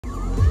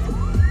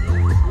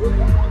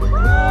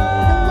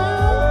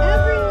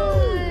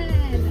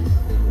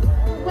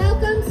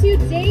To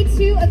day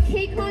 2 of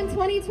KCON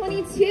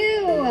 2022.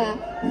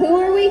 Who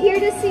are we here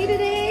to see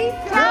today?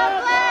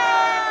 Kep1er!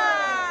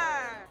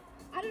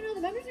 I don't know,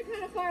 the members are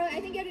kind of far away.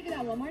 I think you have to do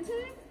that one more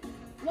time.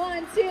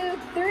 1, 2,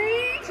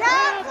 3.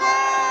 Kep1er!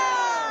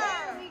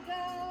 There we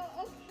go.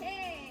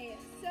 Okay,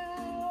 so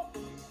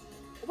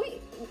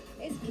wait,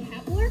 is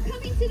Kep1er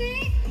coming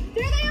today?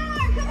 There they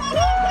are. Come on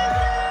in, Kep1er!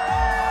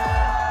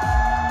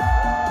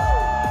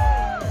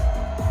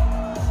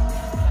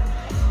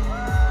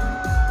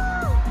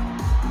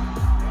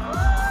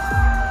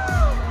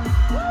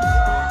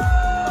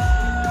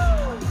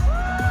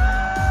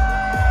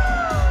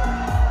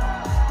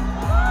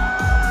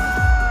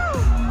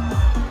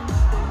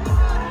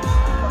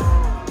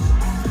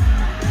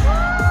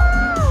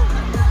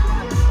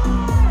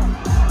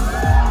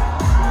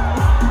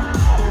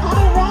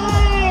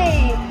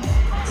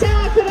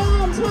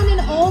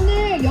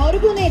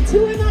 여러분의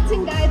투어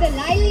맡은 가이드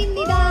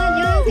라일리입니다.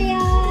 안녕하세요.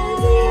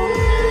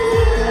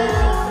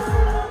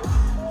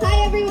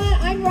 Hi everyone,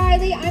 I'm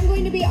Riley. I'm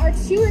going to be our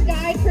tour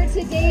guide for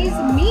today's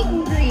meet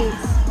and greet.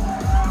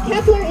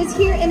 Kep1er is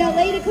here in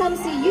LA to come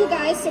see you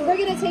guys, so we're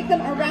going to take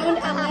them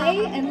around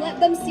LA and let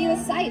them see the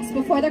sights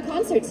before their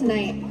concert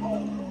tonight.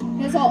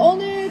 그래서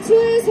오늘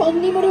투어의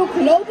손님으로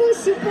글로벌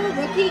슈퍼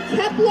루키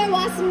Kep1er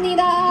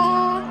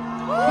왔습니다.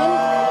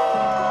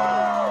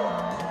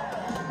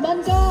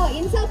 먼저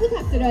인사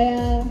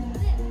부탁드려요.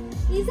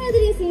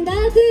 인사드리겠습니다.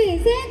 둘,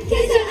 셋.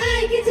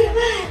 KCON, KCON.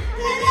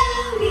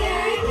 Hello, we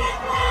are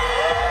Kep1er.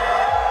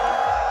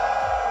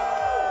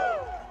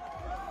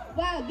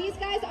 Wow, these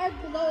guys are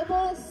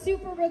global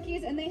super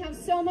rookies and they have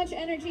so much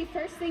energy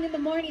first thing in the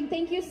morning.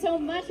 Thank you so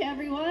much,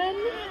 everyone.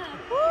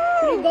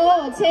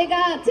 그리고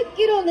제가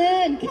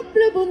듣기로는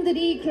Kep1er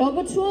분들이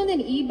글로벌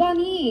투어는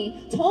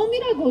이번이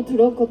처음이라고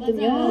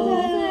들었거든요.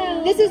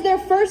 맞아요. This is their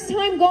first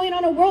time going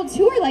on a world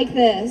tour like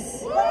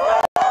this.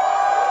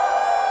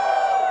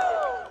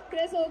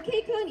 그래서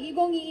KCON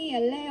 2022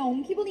 LA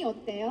온 기분이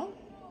어때요?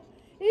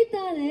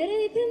 일단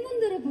LA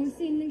팬분들을 볼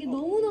수 있는 게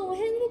너무너무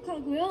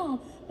행복하고요.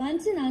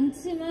 많진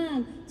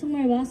않지만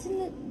정말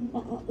맛있는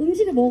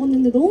음식을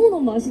먹었는데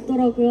너무너무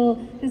맛있더라고요.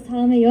 그래서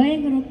다음에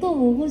여행으로 또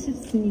오고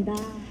싶습니다.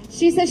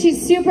 She says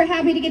she's super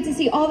happy to get to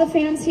see all the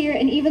fans here,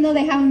 and even though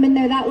they haven't been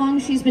there that long,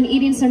 she's been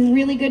eating some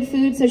really good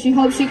food, so she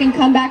hopes she can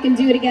come back and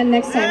do it again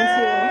next time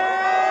too.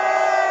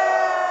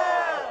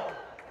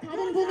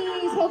 다른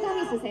분이 소감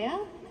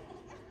있으세요?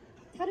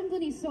 다른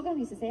분이 소감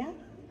있으세요?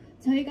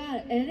 저희가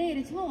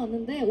LA를 처음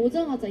왔는데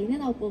오자마자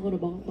인앤아웃 버거를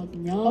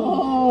먹었거든요.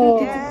 Oh.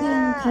 그렇게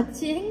조금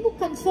같이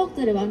행복한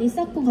추억들을 많이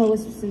쌓고 가고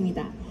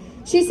싶습니다.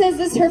 She says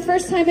this is her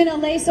first time in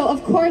LA, so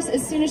of course,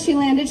 as soon as she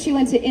landed, she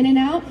went to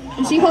In-N-Out,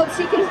 and she hopes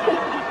she can.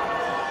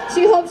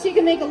 She hopes she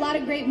can make a lot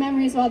of great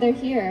memories while they're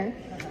here.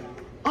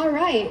 All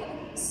right,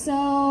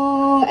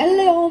 so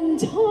LA 온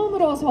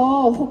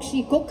처음으로서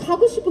혹시 꼭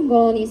가고 싶은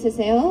건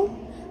있으세요?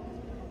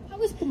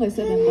 하고 싶은 거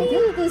있어요, 멤버들?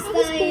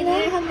 Hollywood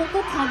사인을 한번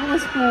꼭 가보고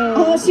싶어요.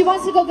 Oh, she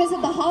wants to go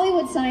visit the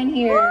Hollywood sign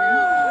here.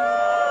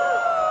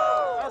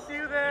 I'll see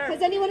you there.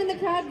 Has anyone in the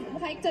crowd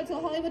hiked up to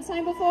the Hollywood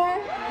sign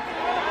before?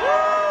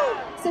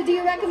 So do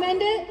you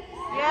recommend it?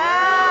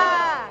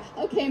 Yeah.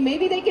 Okay,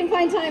 maybe they can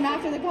find time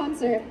after the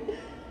concert.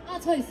 아,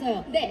 저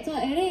있어요. 네. 저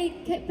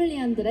LA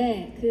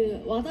캐플리안들의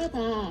그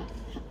와다다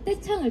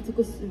떼창을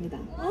듣고 싶습니다.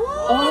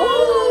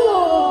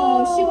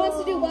 Oh, she wants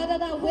to do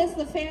wadada with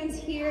the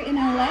fans here in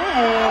LA.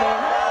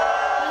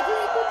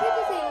 나중에 꼭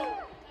해주세요.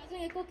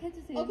 나중에 꼭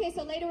해주세요. Okay,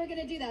 so later we're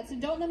gonna do that. So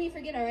don't let me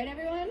forget, all right,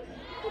 everyone?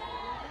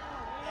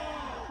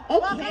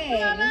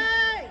 Okay.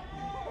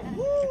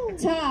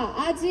 자,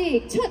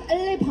 아직 첫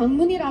LA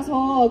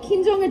방문이라서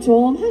긴장을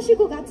좀 하실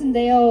것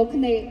같은데요.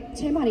 근데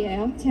제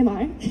말이에요, 제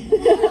말.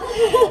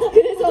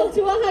 그래서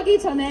좋아하기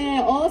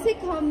전에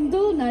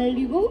어색함도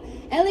날리고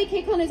LA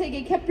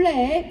KCON에게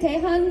Kep1er에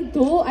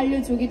대한도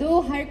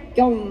알려주기도 할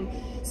겸.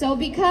 So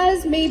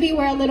because maybe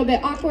we're a little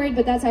bit awkward,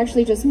 but that's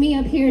actually just me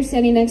up here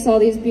standing next to all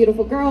these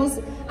beautiful girls,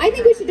 I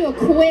think we should do a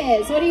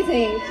quiz. What do you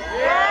think?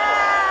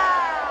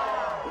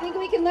 You think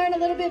we can learn a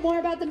little bit more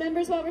about the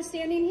members while we're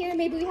standing here?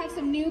 Maybe we have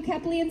some new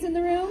Keplians in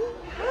the room?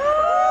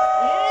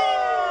 Yeah!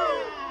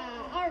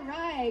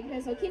 Alright,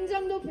 그래서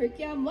긴장도 풀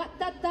겸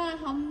왔다다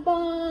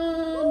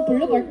한번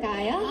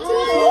불러볼까요?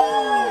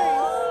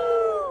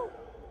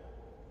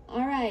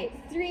 Alright,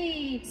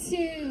 3,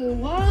 2,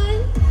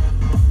 1.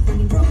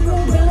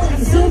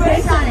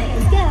 Supersonic,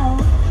 let's go!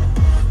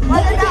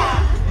 와다다,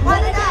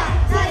 와다다,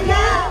 달려.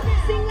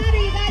 Sing louder,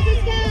 you guys,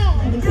 let's go!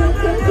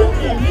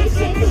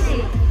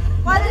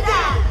 와다다,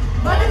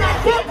 와다다,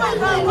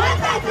 Kep1er,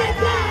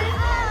 와다다다.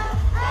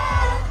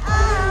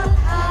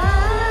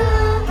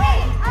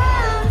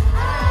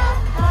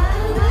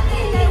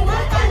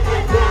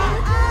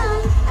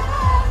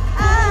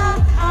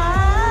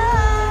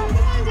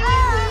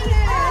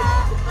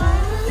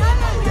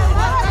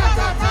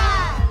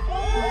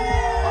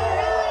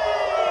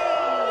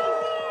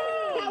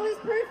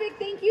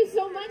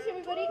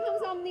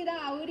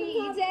 감사합니다. 우리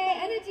이제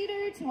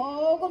에너지를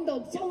조금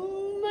더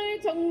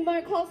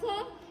정말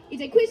커서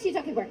이제 quiz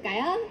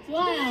시작해볼까요?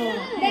 좋아요.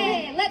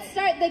 네, let's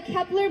start the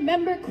Kep1er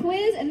member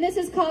quiz, and this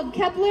is called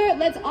Kep1er.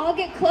 Let's all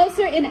get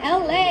closer in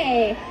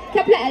LA.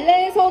 Kep1er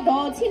LA에서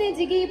더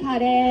친해지기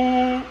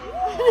바래.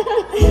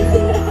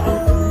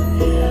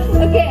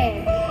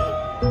 오케이.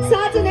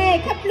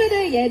 사전에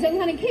Kep1er를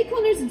예정하는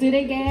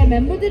KCONers들에게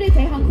멤버들에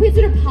대한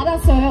퀴즈를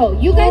받았어요.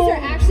 You guys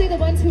are actually the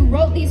ones who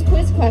wrote these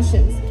quiz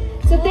questions.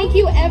 So thank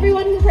you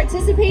everyone who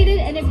participated,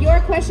 and if your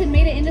question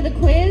made it into the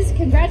quiz,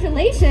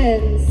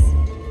 congratulations.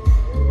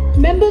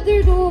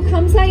 멤버들도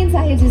감사 인사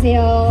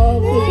해주세요.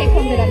 그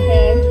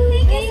KCON들한테.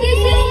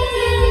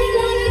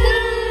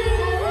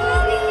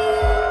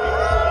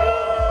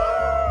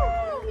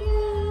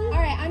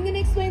 Alright, I'm gonna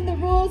explain the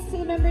rules to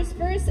the members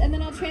first, and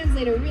then I'll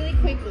translate it really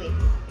quickly.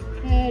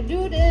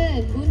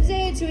 룰은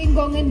문제의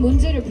주인공은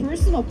문제를 부를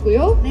순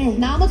없고요. 네.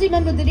 나머지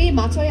멤버들이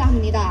맞춰야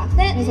합니다.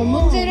 네. 그래서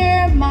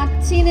문제를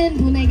맞히는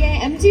분에게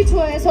MG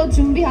투어에서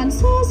준비한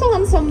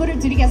소소한 선물을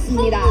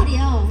드리겠습니다.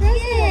 선물이요?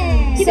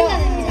 네. 기대가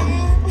됩니다.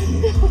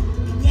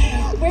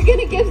 We're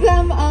gonna give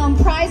them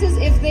prizes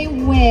if they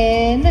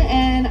win,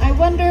 and I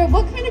wonder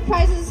what kind of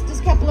prizes does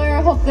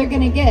Kep1er hope they're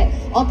gonna get?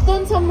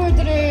 어떤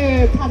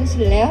선물들을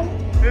받으실래요?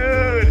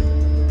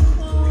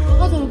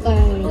 뭐가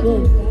좋을까요,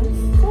 여러분?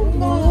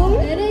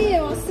 LA에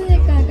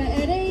왔으니까 약간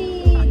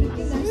LA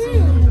느낌 날 수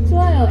있는.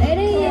 좋아요.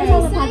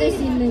 LA에서 받을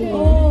수 있는 거.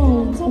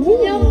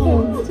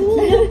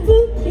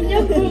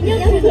 기념품.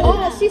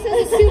 Oh, she says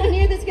a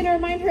souvenir that's gonna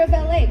remind her of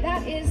LA.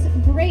 That is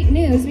great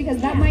news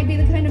because that might be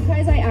the kind of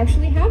prize I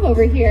actually have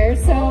over here.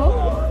 So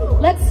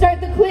let's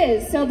start the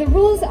quiz. So the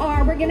rules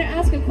are we're gonna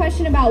ask a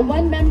question about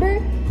one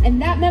member,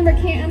 and that member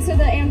can't answer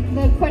the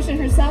question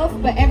herself,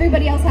 but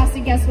everybody else has to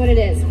guess what it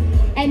is.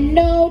 And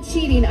no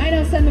cheating. I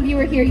know some of you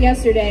were here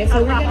yesterday,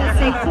 so we're gonna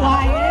stay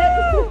quiet.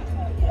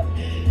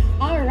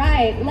 All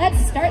right, let's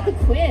start the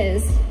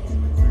quiz.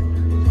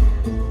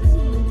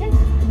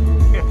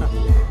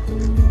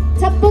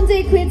 첫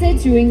번째 퀴즈의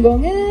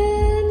주인공은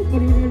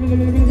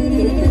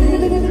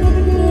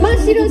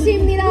마시로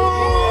씨입니다.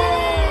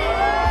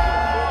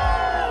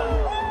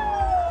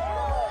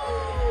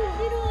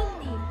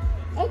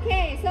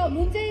 Okay, so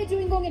문제의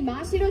주인공인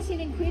마시로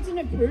씨는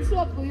퀴즈는 볼 수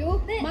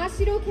없고요. 네.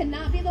 마시로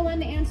cannot be the one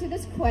to answer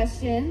this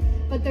question,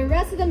 but the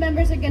rest of the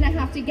members are gonna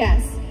have to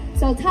guess.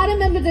 So 다른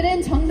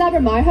멤버들은 정답을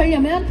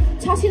말하려면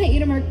자신의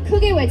이름을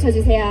크게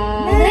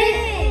외쳐주세요.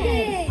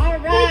 네.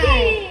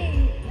 Alright.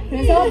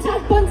 그래서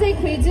첫 번째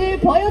퀴즈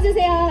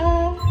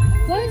보여주세요.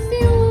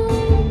 보여주세요.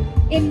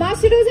 In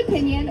Mashiro's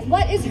opinion,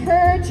 what is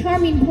her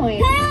charming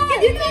point?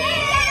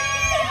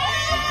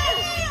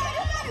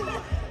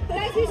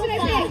 Guys, who should I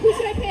pick? Who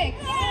should I pick?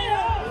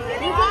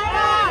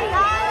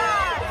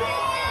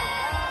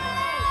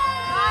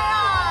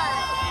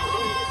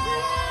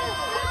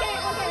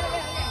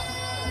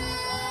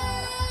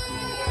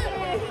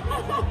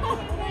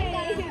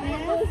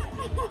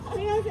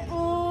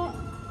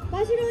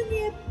 마시로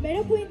언니의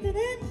매력 포인트는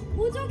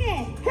보조개.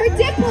 Her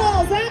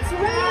dimples, that's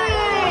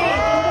right.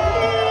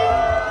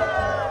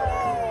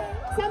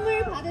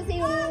 선물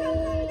받으세요.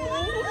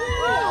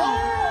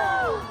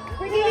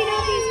 We're giving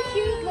out these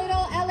cute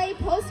little LA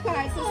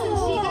postcards. So since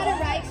she got it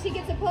right, she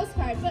gets a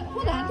postcard. But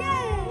hold on.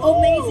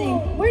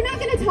 Amazing. We're not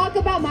going to talk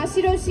about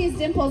Mashiro Shi's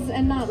dimples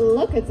and not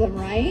look at them,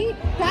 right?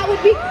 That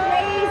would be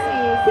crazy.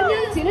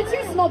 그냥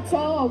지나칠 순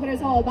없죠.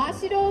 그래서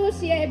마시로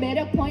씨의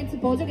매력 포인트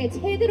보조개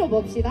제대로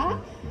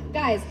봅시다.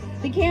 Guys,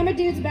 the camera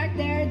dudes back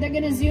there, they're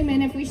gonna zoom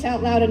in if we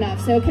shout loud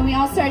enough. So can we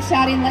all start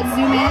shouting, let's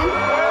zoom in? Alright,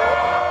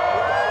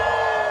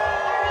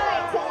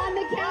 so on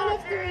the count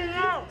of 3,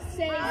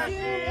 say zoom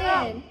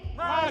in.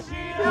 3,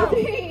 2,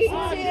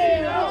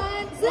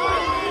 1, zoom in!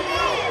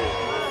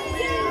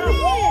 Zoom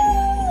in!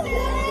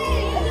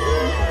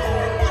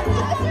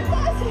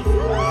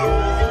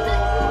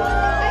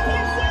 I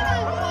can't see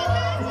them!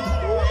 Come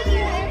on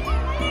guys,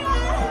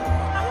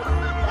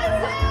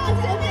 louder! Let's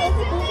zoom in,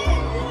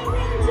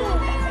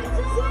 zoom in!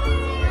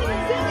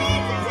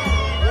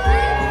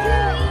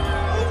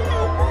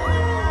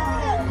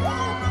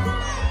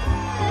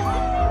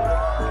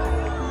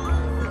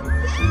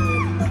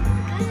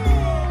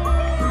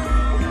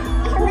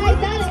 Alright,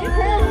 that's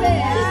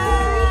perfect!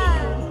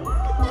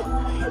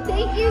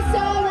 Thank you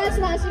so much,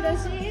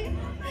 Mashiroshi.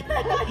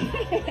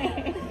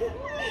 Okay.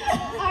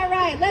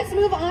 Alright, let's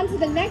move on to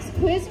the next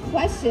quiz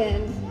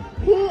question.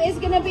 Who is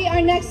going to be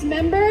our next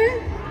member?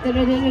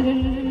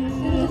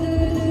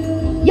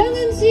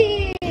 영은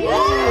씨!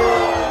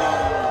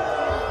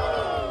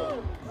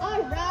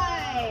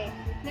 Alright.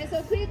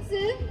 그래서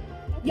퀴즈.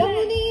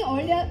 영은이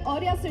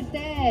어렸을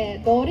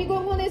때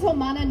놀이공원에서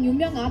만난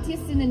유명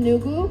아티스트는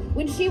누구?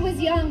 When she was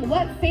young,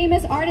 what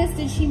famous artist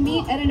did she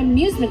meet at an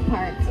amusement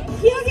park?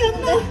 기억이 안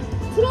나.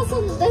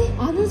 들었었는데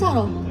아는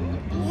사람.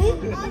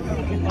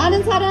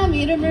 아는 사람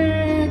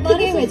이름을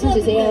크게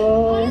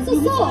외쳐주세요.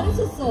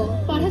 말했었어.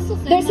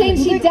 They're saying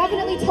she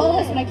definitely told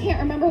us, but I can't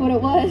remember what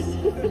it was.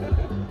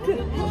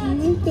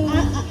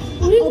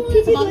 우리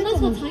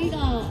만나서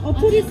자기가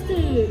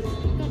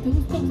아티스트가 되고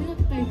싶다고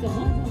생각했다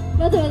했잖아.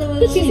 맞아.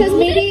 She says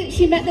maybe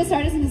she met this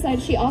artist and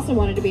decided she also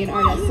wanted to be an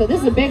artist. So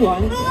this is a big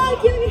one. 아,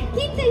 기억이.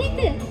 힌트.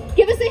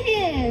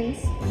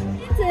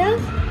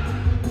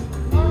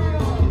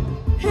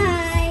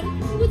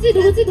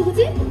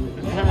 누구지?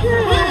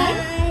 Hi.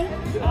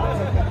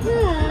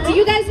 Do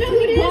you guys know who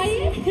it is?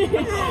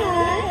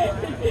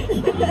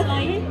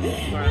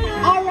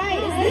 All right,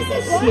 is this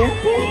a sheer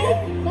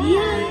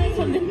이하이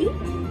선배님?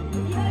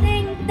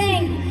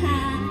 땡땡.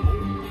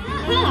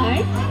 Hi.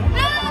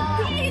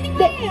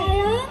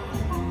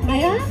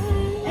 나야?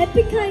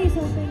 에픽하이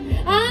선배님.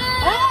 Oh,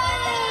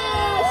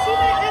 she's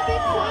an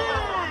epic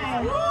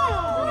high.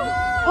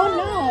 Oh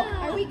no,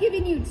 are we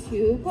giving you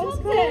 2 points?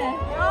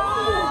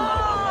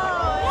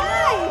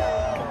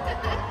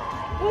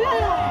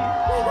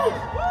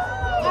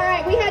 All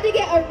right, we had to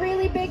get a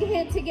really big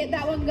hint to get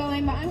that one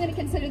going, but I'm going to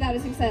consider that a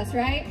success,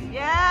 right?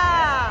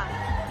 Yeah.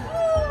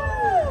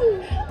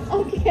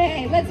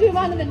 Okay, let's move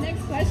on to the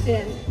next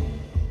question.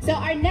 So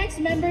our next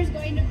member is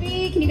going to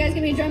be, can you guys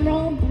give me a drum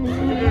roll?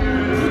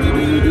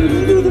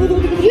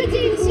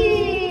 Eugene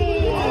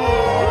Shi!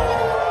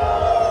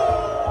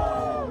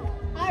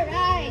 All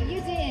right,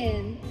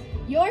 Eugene,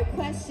 your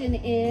question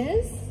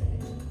is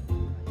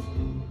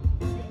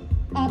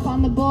up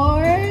on the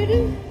board.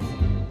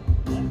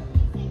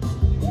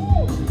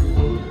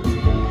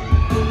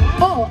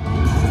 Oh,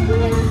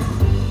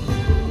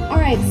 all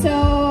right,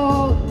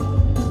 so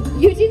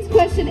Eugene's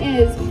question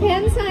is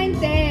팬사인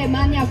때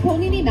만약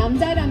본인이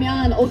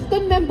남자라면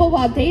어떤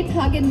멤버와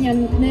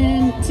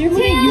데이트하겠냐는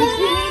질문에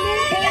유진이는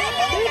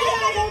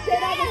누구라고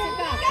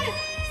대답했을까?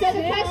 So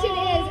the question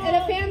is, at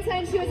a fan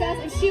sign she was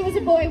asked if she was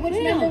a boy, which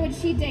member would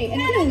she date?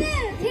 And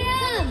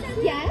태연!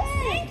 yes?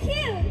 Thank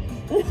you.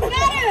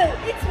 Better.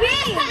 It's me.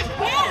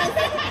 Yes.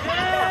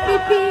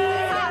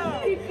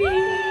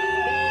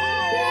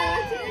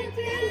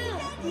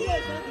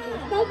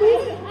 나도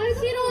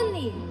시로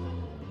언니.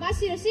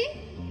 마시로 씨?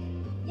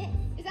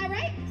 Is that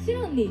right?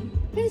 시로 언니.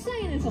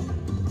 팬사인에서.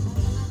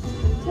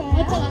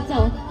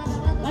 맞죠?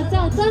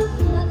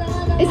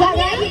 Is that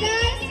right, you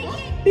guys?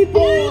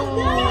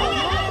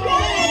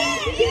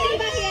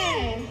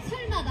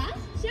 설마다?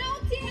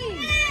 샤우팅!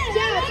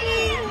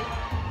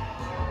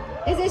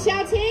 Is it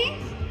shouting?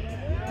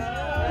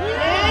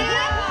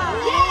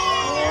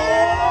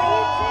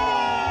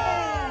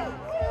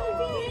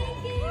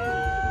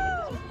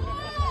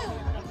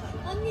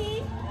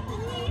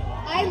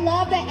 I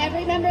love that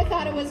every member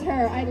thought it was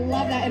her. I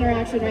love that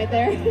interaction right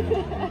there.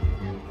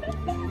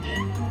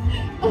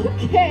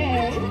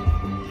 Okay.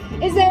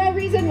 Is there a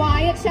reason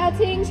why it's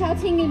shouting?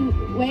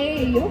 Shouting은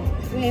왜요?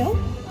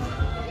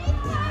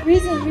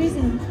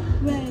 Reason.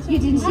 왜?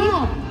 유진 씨?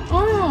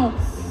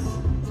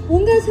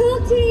 뭔가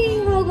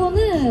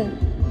샤우팅하고는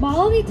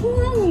마음이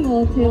통하는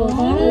것 같아요.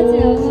 말하지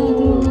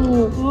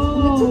않아도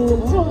뭔가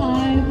척척척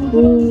알고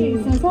그런 게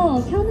있어서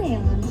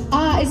편해요.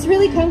 It's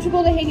really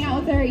comfortable to hang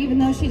out with her, even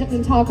though she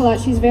doesn't talk a lot.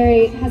 She's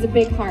has a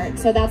big heart,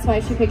 so that's why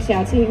she picked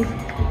shouting.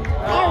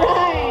 All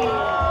right.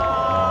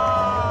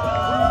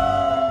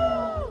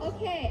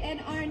 Okay,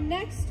 and our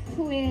next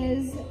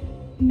quiz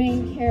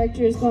main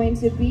character is going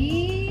to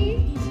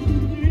be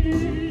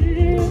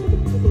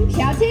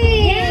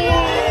shouting.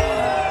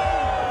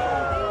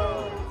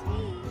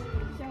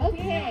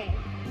 Okay.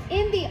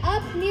 In the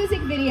Up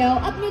music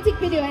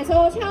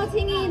video에서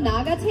샤우팅이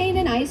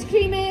나가테이는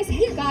아이스크림의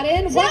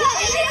색깔은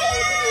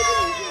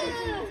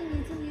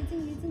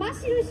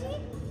마시로 씨?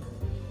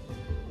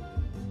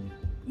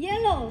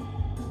 Yellow.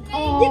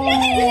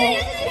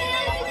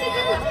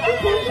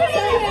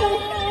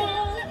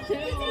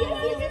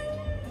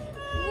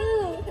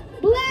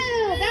 Blue.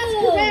 That's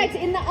correct.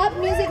 In the Up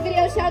music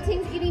video,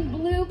 Xiaoting's eating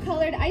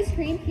blue-colored ice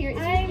cream. Here is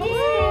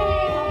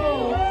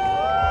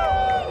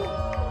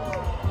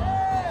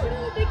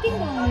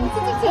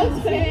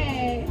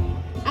Okay.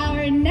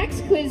 Our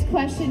next quiz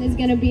question is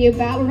going to be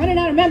about, we're running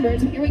out of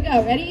members. Here we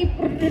go. Ready?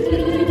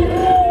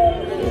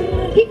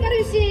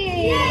 Hikaru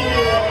씨.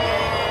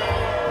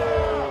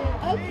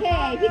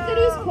 Okay,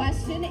 Hikaru's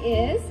question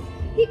is,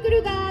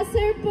 히카루가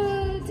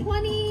슬픈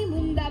 20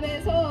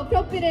 문답에서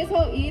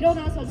프로필에서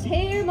일어나서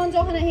제일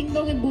먼저 하는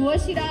행동은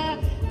무엇이라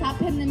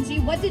답했는지.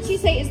 What did she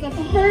say is the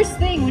first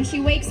thing when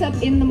she wakes up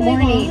in the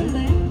morning?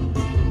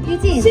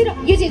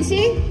 유진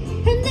씨?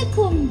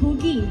 핸드폰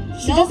보기.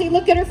 She doesn't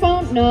look at her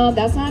phone? No,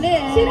 that's not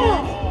it.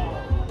 싫어.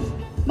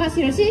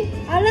 마시로 씨?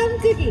 알람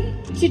끄기.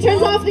 She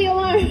turns off the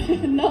alarm.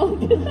 No.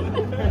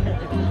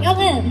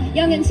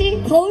 영은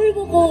씨? 거울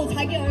보고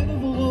자기 얼굴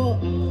보고.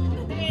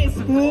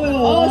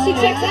 Oh, she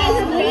checks out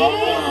her face.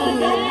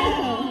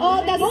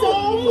 Oh, that's so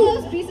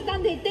close.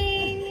 비슷한데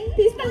땡.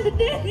 비슷한데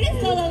땡?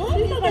 비슷해.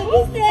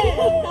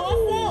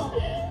 나왔어.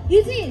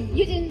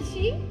 유진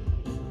씨?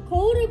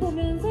 거울을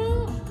보면서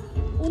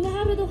오늘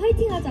하루도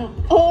화이팅하자.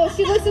 Oh,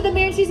 she looks at the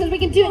mirror and she says, we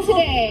can do it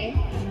today.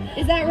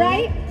 Is that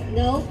right?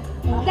 No.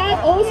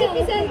 That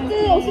 50%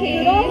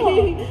 okay.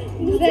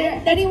 Is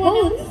there anyone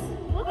else?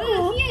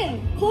 희애.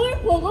 거울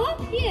보고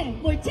희애.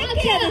 뭘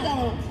체크해야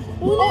되잖아.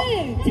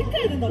 오늘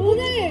체크해야 된다.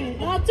 오늘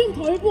나 좀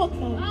덜 부었다.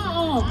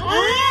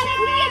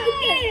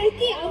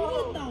 그게 안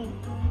부었다.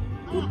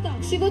 부었다.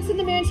 She looks in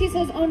the mirror and she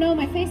says, oh no,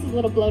 my face is a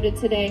little bloated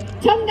today.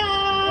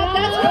 정답!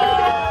 That's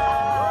correct.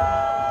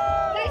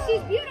 Guys,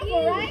 she's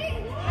beautiful, right?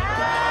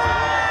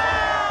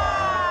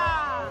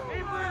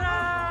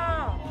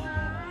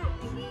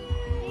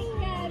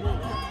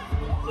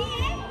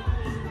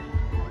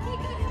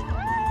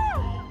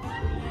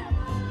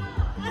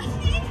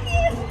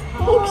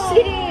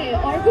 혹시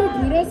얼굴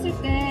부었을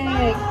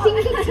때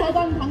긴급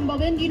처방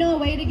방법은 do you know a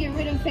way to get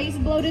rid of face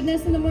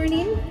bloatedness in the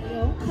morning?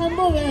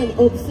 방법은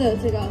없어요.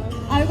 제가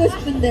알고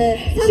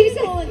싶은데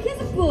 3일 동안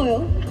계속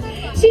부어요.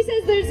 She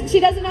says she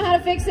doesn't know how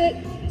to fix it.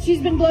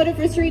 She's been bloated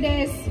for 3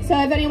 days. So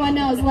if anyone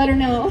knows, let her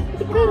know.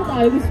 피카로도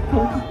알고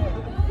싶어.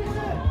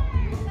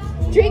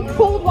 Drink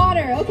cold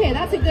water. Okay,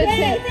 that's a good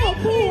tip.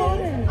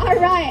 All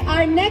right,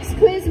 our next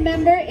quiz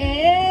member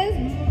is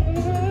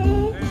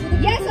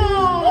Yeso.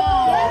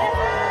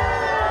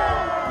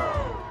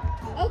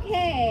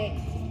 Okay,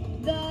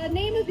 the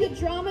name of the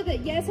drama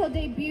that Yeso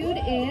debuted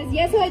is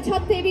예서의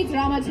첫 데뷔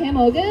드라마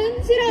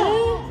제목은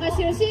싫어.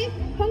 싫어 씨?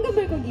 황금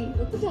불고기.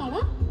 어떻게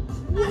알아?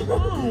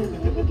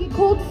 불고기,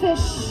 cold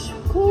fish,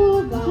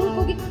 cold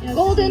불고기,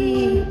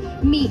 golden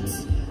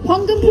meat.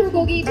 황금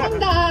불고기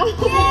정답.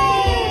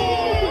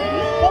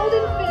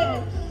 Golden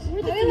fish.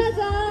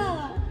 당연하죠.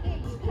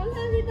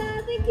 감사합니다.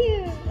 Thank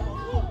you.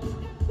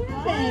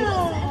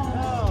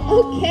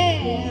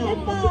 Okay.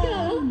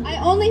 I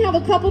only have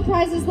a couple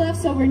prizes left,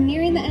 so we're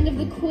nearing the end of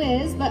the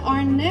quiz. But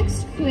our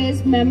next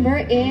quiz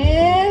member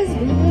is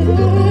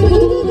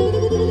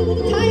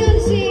Taeyeon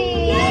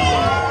씨.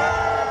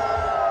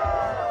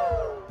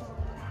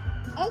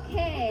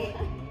 Okay.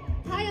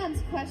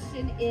 Taeyeon's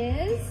question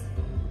is,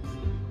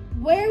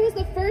 where was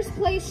the first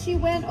place she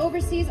went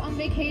overseas on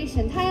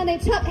vacation? 타연의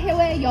첫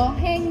해외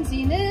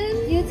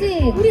여행지는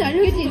유진. 우리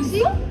알려줄 수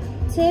있어?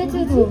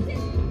 제주도.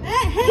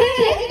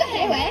 제주도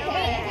해외.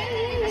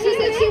 She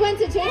said she went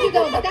to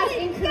Jeju-do, but that's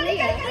in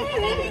Korea.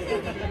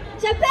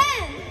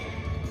 Japan.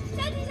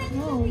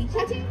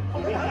 Shati?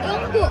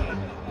 영국.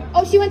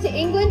 Oh, she went to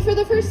England for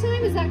the first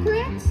time? Is that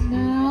correct?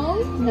 No.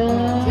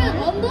 No. 그냥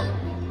런던?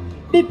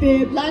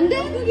 삐삐.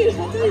 London?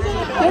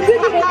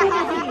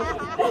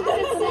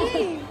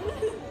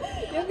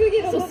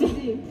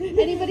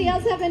 Anybody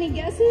else have any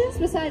guesses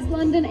besides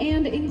London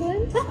and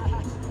England?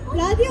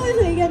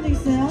 라디오에서 얘기한 적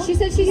있어요? She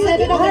said she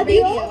said it on the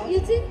radio.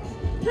 유진?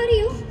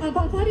 파리요? 아,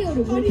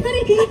 파리요를 뭐지? Was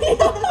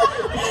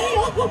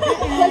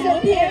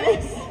it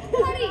Paris?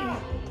 파리.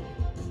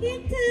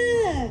 힌트.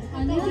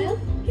 아니요?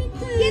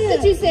 힌트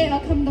주세요,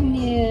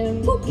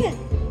 감독님. 포켓.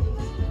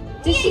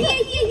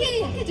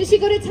 Did she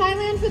go to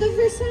Thailand for the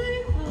first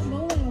time?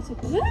 너무 많이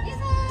맞췄거든?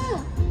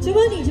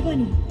 주머니.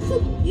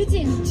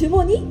 유진.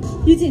 주머니?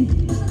 유진.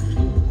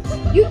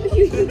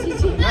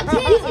 유진.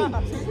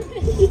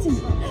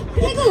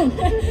 태국.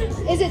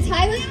 Is it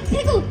Thailand?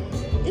 태국.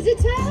 Is it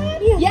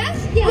Thailand? Yeah. Yes.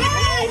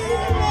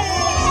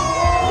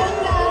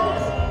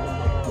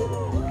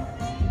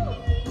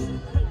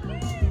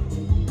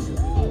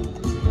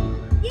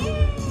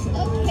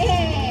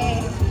 Okay.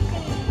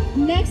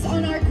 Next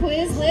on our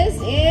quiz list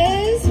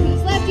is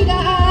who's left, you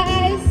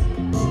guys?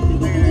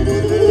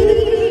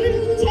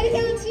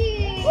 Taeyeon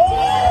씨.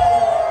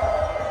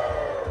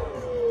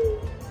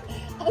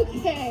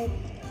 Okay.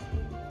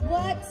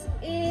 What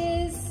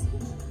is?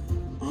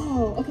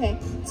 Oh, okay.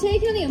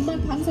 최현이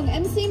음악 방송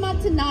MC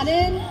맡은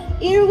날은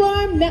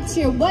 1월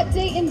며칠. What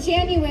day in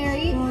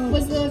January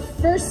was the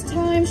first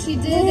time she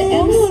did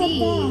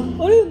MC?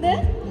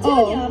 어려운데?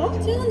 Oh. 알아?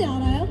 채연이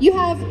알아요? You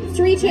have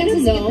 3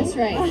 chances to get this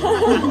right.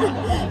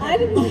 I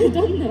don't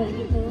know.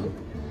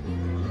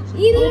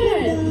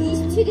 1월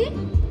 27일?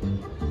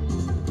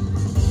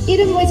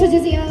 이름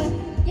외쳐주세요.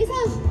 예서.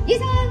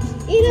 1월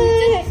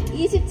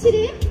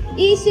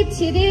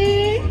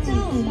 27일.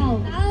 다운.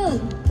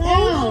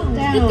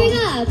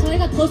 그때가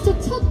저희가 벌써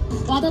첫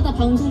와다다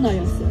방송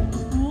날이었어요.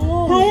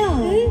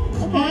 다영.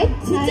 Okay.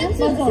 진짜?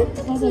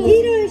 맞아.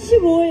 1월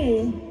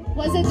 15일.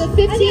 Was it the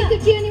 15th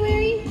of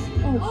January?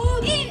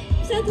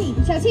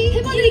 샤팅.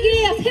 세 번의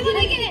기회야. 세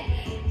번의 기회.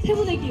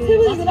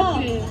 세번이구나.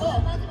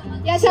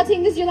 Yeah,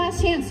 샤팅, this is your last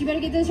chance. You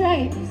better get this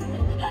right.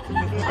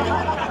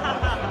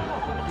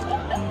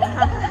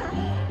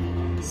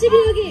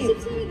 12일.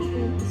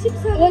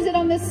 14일. Was it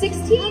on the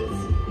 16th?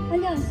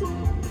 아니야.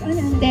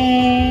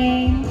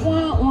 Dang.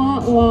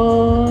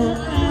 Wah.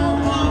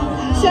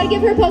 Should I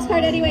give her a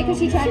postcard anyway because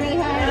she tried really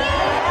hard?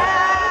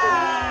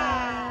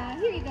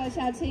 Here you go,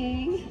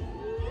 Xiaoting.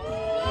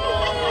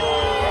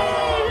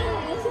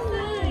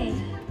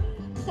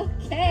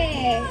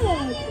 Okay.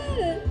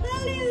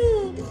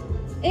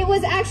 It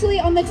was actually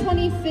on the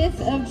 25th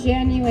of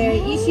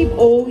January.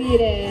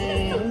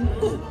 25일에.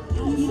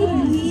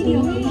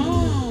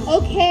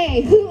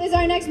 Okay, who is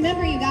our next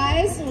member, you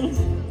guys? Who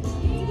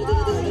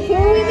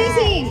are we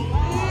missing?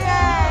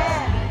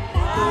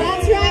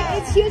 That's right,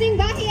 it's Hyuning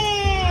Bahie.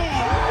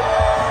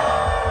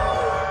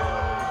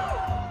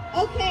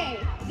 Okay,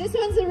 this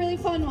one's a really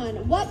fun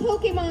one. What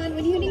Pokemon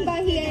would Hyuning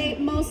Bahie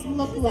most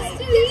look like?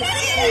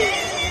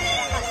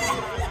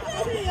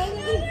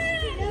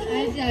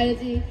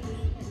 알지.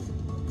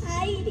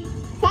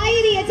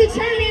 Fiery, it's a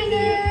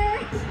Charmander.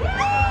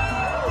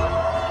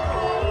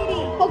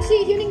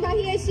 혹시 휴닝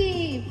바히에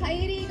씨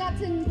바이리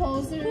같은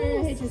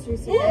포즈를 해줄 수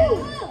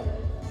있어요?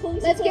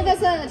 Let's give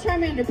us a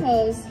Charmander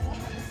pose.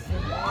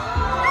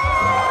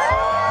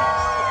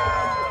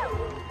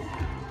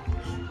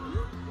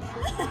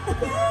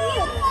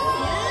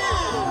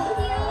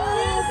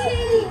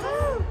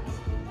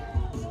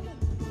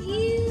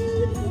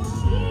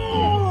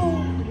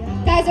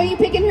 Guys, are you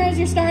picking her as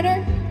your starter?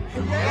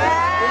 Yeah!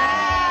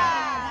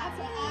 That's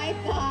what I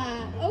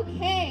thought.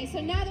 Okay, so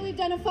now that we've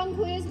done a fun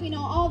quiz, we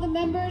know all the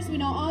members, we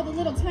know all the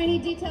little tiny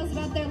details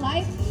about their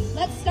life.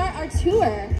 Let's start our tour.